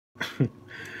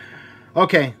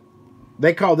Okay.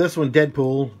 They call this one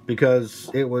Deadpool because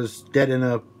it was dead in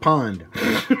a pond.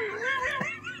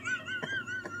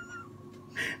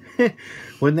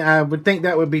 When I would think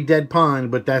that would be Dead Pond,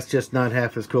 but that's just not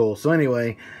half as cool. So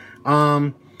anyway,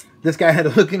 this guy had a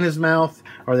hook in his mouth,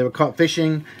 or they were caught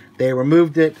fishing. They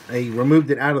removed it. They removed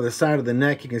it out of the side of the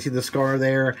neck. You can see the scar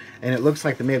there, and it looks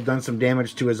like they may have done some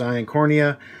damage to his eye and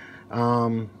cornea.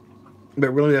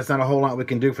 But really, that's not a whole lot we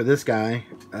can do for this guy.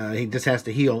 He just has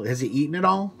to heal. Has he eaten it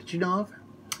all? Did you know of?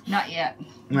 Not yet.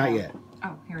 Not yet.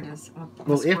 Oh, here it is.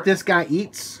 Well, if this guy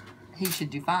eats... He should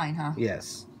do fine, huh?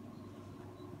 Yes.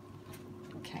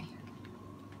 Okay.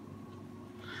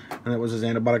 And that was his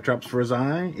antibiotic drops for his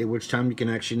eye, at which time you can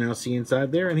actually now see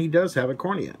inside there, and he does have a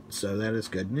cornea. So that is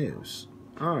good news.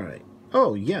 All right.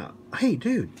 Oh, yeah. Hey,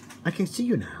 dude. I can see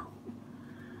you now.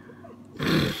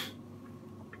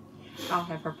 I'll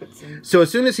have her put some... So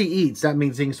as soon as he eats, that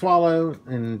means he can swallow,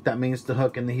 and that means the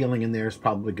hook and the healing in there is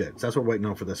probably good. So that's what we're waiting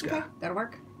on for this guy. Okay, that'll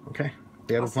work. Okay.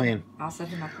 We have a plan. I'll set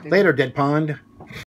him up. Later, Dead Pond.